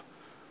live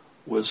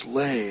was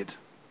laid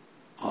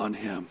on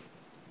him.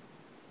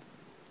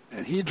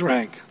 And he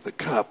drank the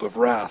cup of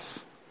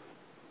wrath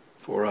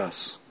for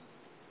us.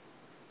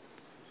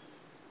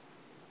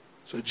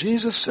 So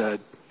Jesus said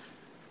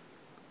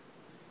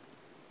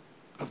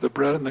of the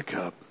bread and the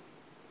cup,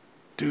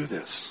 do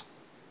this.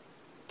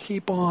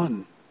 Keep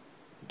on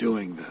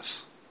doing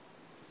this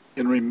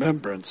in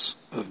remembrance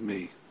of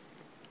me.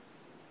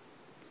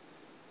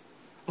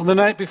 On the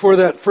night before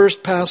that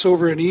first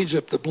Passover in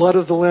Egypt, the blood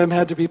of the lamb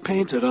had to be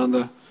painted on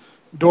the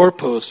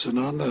doorposts and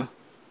on the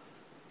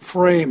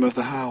frame of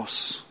the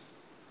house.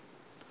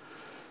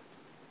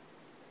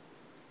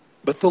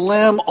 But the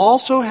lamb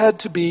also had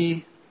to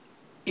be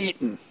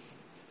eaten.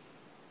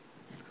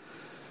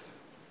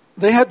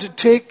 They had to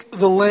take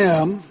the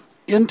lamb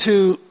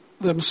into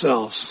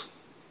themselves.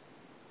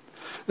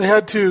 They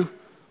had to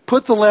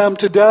put the lamb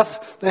to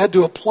death. They had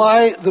to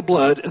apply the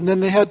blood, and then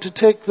they had to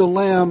take the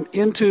lamb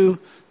into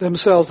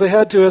themselves. They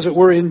had to, as it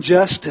were,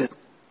 ingest it.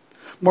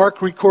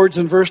 Mark records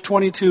in verse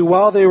 22,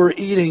 while they were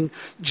eating,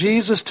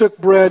 Jesus took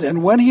bread,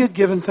 and when he had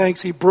given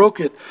thanks, he broke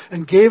it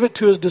and gave it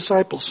to his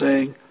disciples,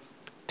 saying,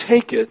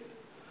 take it,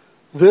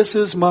 this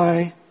is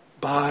my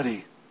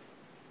body.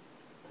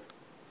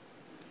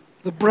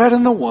 The bread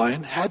and the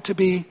wine had to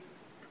be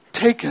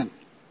taken.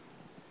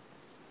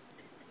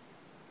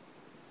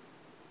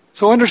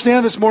 So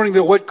understand this morning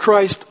that what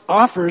Christ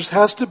offers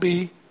has to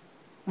be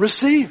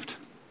received.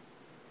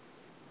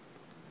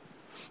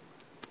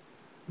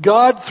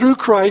 God, through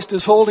Christ,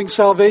 is holding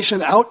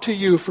salvation out to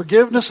you,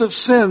 forgiveness of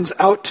sins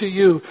out to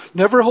you,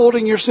 never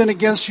holding your sin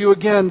against you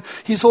again.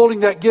 He's holding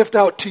that gift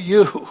out to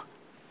you.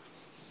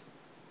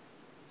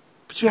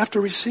 But you have to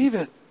receive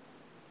it.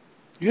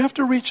 You have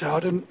to reach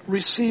out and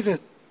receive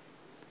it.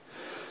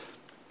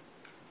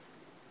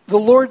 The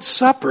Lord's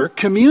Supper,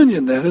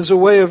 communion then, is a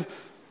way of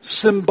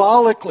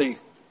symbolically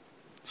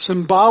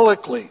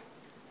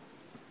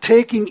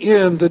taking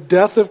in the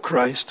death of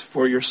Christ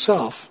for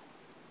yourself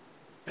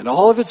and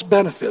all of its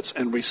benefits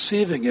and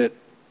receiving it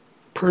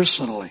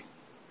personally.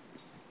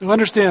 Now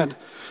understand,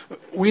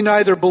 we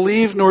neither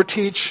believe nor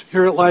teach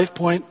here at Life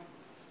Point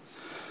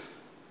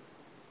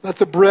that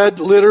the bread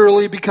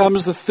literally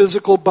becomes the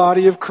physical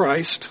body of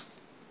Christ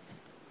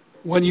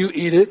when you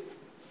eat it,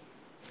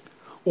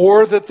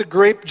 or that the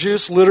grape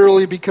juice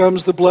literally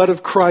becomes the blood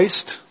of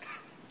Christ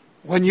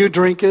when you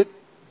drink it.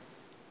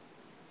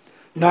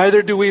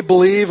 Neither do we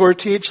believe or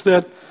teach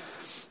that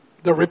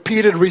the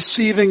repeated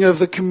receiving of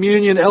the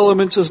communion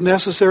elements is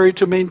necessary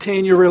to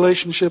maintain your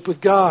relationship with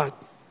God.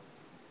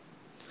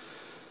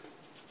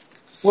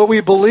 What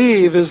we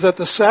believe is that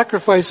the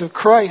sacrifice of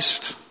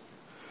Christ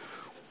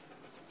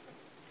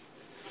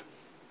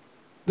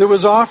that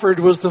was offered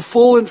was the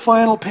full and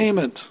final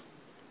payment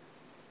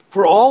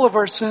for all of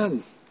our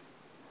sin.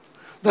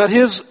 That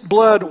his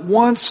blood,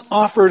 once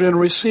offered and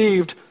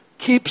received,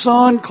 keeps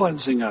on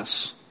cleansing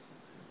us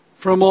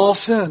from all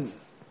sin.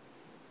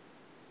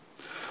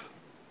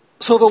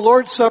 So the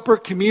Lord's Supper,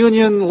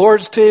 communion,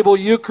 Lord's table,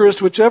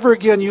 Eucharist, whichever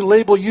again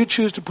label you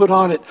choose to put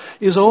on it,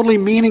 is only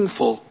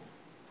meaningful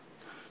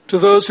to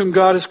those whom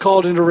God has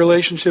called into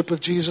relationship with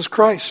Jesus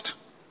Christ.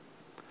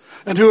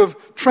 and who have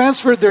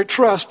transferred their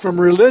trust from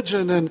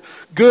religion and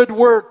good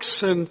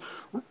works and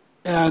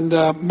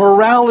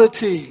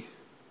morality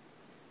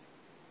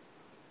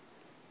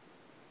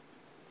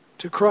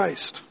to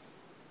Christ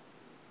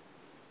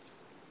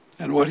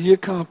and what he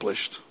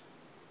accomplished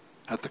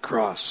at the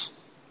cross.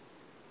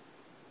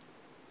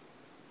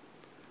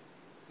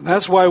 And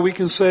that's why we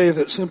can say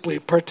that simply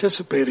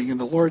participating in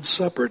the Lord's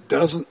Supper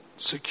doesn't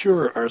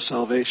secure our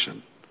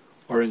salvation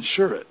or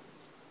ensure it.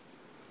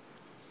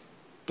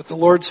 But the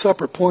Lord's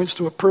Supper points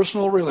to a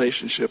personal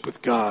relationship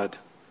with God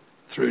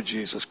through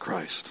Jesus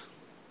Christ.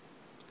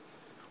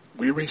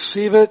 We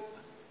receive it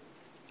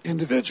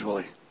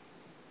individually.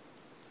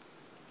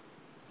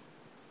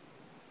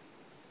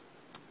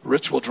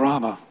 Ritual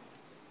drama.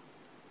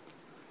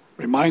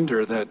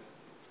 Reminder that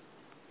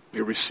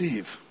we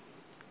receive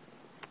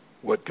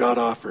what God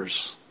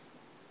offers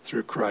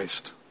through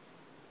Christ.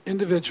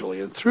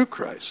 Individually and through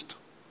Christ,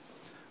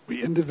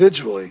 we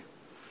individually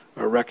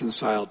are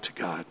reconciled to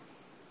God.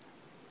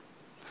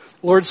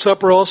 The Lord's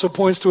Supper also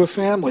points to a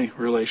family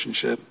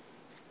relationship.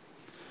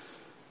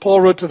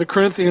 Paul wrote to the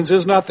Corinthians,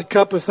 "Is not the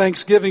cup of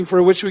thanksgiving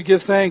for which we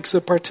give thanks a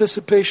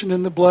participation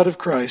in the blood of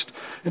Christ?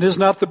 And is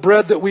not the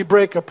bread that we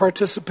break a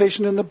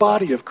participation in the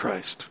body of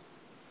Christ?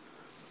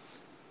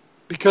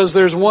 Because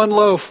there's one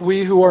loaf,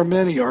 we who are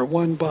many are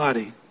one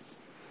body,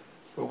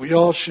 but we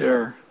all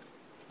share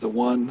the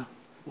one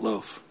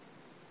loaf."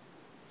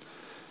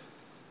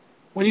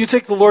 When you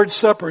take the Lord's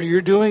Supper,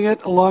 you're doing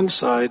it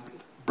alongside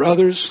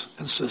brothers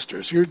and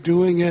sisters. You're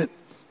doing it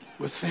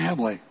with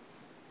family.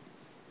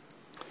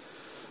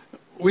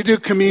 We do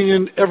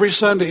communion every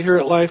Sunday here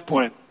at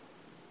LifePoint.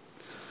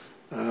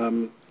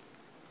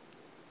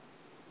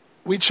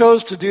 We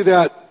chose to do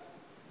that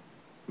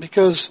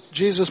because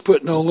Jesus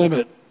put no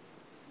limit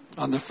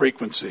on the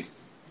frequency.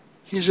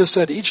 He just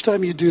said, each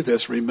time you do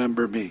this,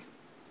 remember me.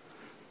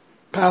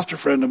 A pastor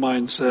friend of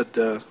mine said,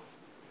 the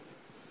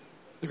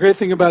great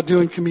thing about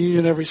doing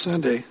communion every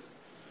Sunday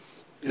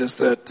is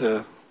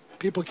that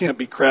people can't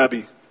be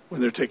crabby when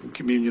they're taking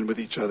communion with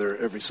each other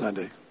every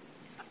Sunday.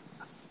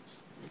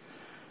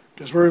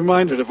 Because we're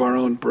reminded of our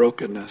own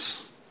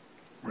brokenness.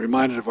 We're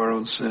reminded of our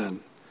own sin.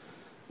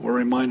 We're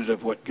reminded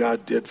of what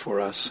God did for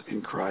us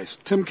in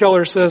Christ. Tim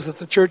Keller says that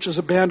the church is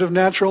a band of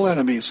natural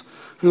enemies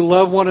who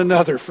love one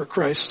another for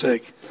Christ's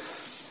sake.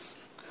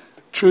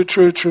 True,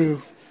 true,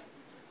 true.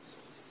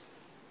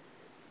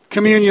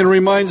 Communion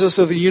reminds us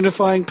of the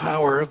unifying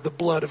power of the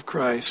blood of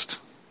Christ.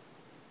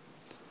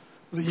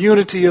 The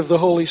unity of the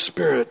Holy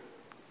Spirit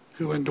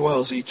who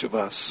indwells each of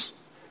us.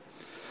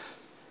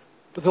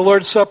 But the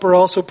Lord's Supper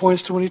also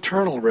points to an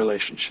eternal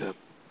relationship.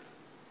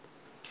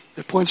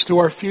 It points to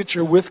our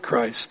future with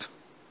Christ.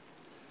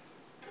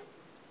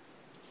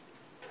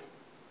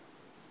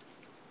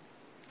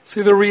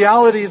 See, the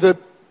reality that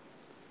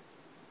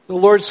the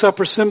Lord's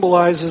Supper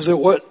symbolizes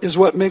is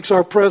what makes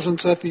our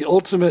presence at the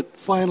ultimate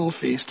final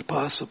feast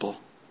possible.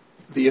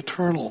 The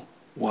eternal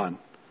one.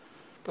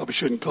 Probably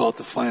shouldn't call it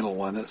the final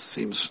one. That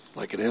seems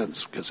like it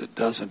ends, because it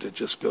doesn't. It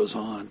just goes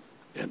on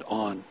and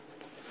on.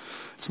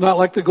 It's not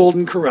like the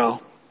Golden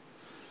Corral,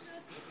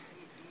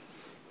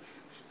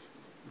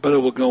 but it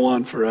will go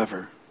on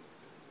forever.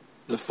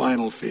 The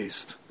final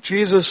feast.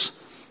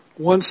 Jesus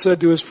once said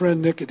to his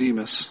friend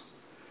Nicodemus,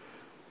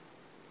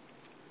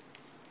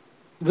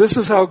 "This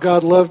is how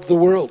God loved the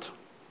world.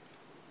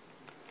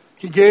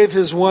 He gave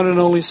his one and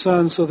only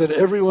Son so that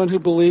everyone who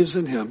believes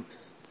in him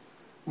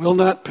will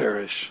not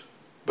perish,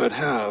 but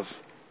have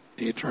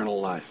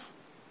eternal life."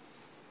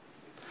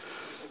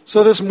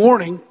 So this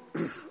morning,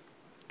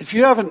 if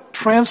you haven't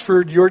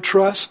transferred your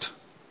trust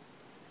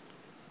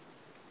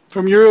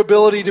from your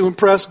ability to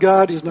impress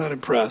God, he's not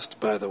impressed,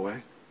 by the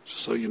way, just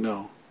so you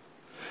know.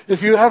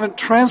 If you haven't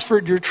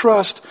transferred your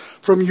trust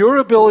from your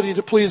ability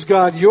to please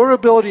God, your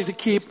ability to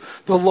keep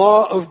the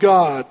law of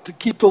God, to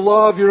keep the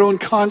law of your own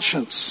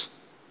conscience,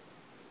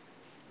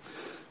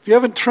 if you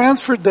haven't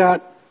transferred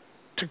that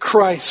to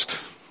Christ,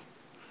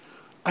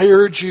 I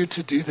urge you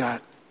to do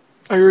that.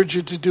 I urge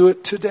you to do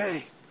it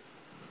today.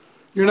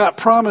 You're not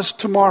promised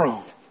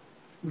tomorrow.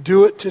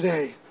 Do it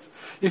today.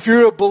 If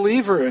you're a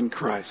believer in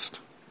Christ,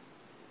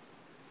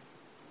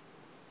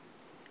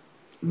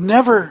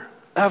 never,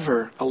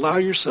 ever allow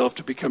yourself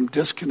to become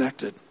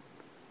disconnected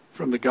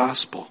from the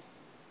gospel.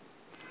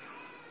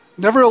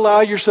 Never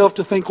allow yourself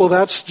to think, well,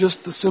 that's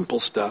just the simple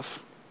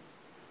stuff.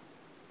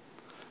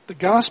 The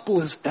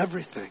gospel is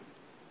everything.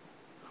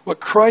 What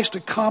Christ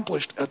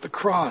accomplished at the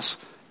cross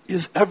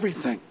is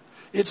everything.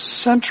 It's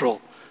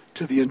central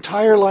to the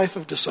entire life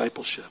of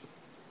discipleship.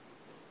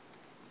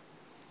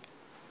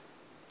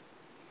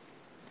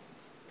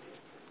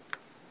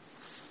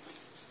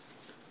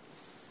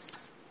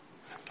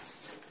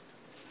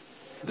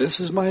 This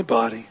is my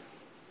body.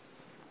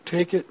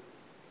 Take it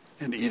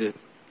and eat it.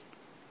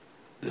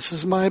 This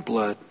is my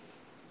blood,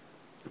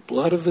 the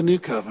blood of the new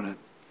covenant,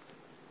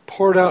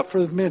 poured out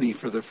for many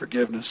for the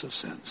forgiveness of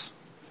sins.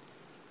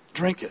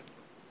 Drink it,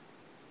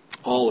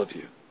 all of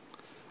you.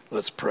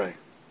 Let's pray.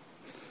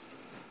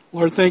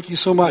 Lord, thank you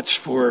so much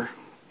for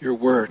your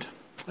word.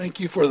 Thank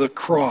you for the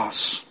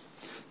cross.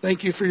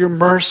 Thank you for your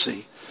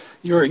mercy,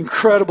 your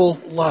incredible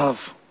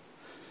love,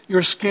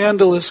 your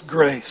scandalous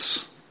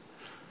grace.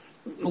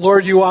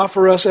 Lord, you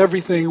offer us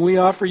everything. We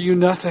offer you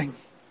nothing.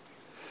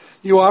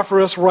 You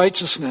offer us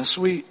righteousness.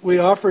 We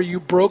offer you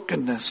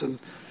brokenness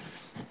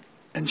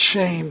and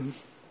shame.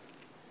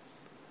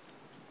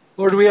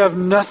 Lord, we have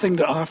nothing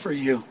to offer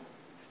you.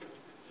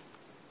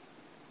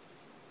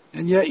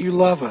 And yet you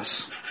love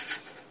us.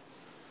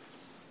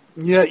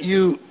 And yet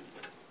you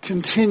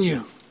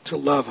continue to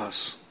love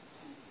us.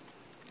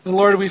 And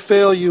Lord, we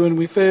fail you, and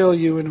we fail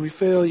you, and we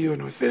fail you,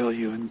 and we fail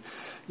you. And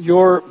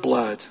your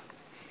blood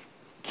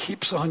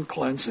keeps on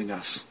cleansing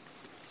us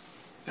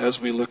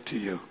as we look to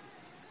you.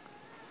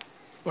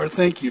 Lord,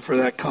 thank you for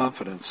that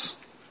confidence.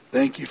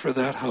 Thank you for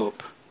that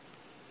hope.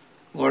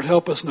 Lord,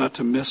 help us not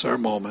to miss our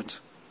moment.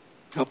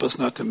 Help us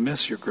not to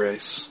miss your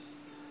grace,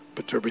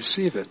 but to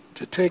receive it,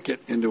 to take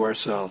it into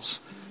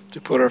ourselves,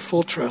 to put our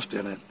full trust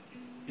in it.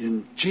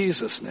 In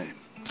Jesus' name,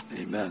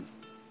 amen.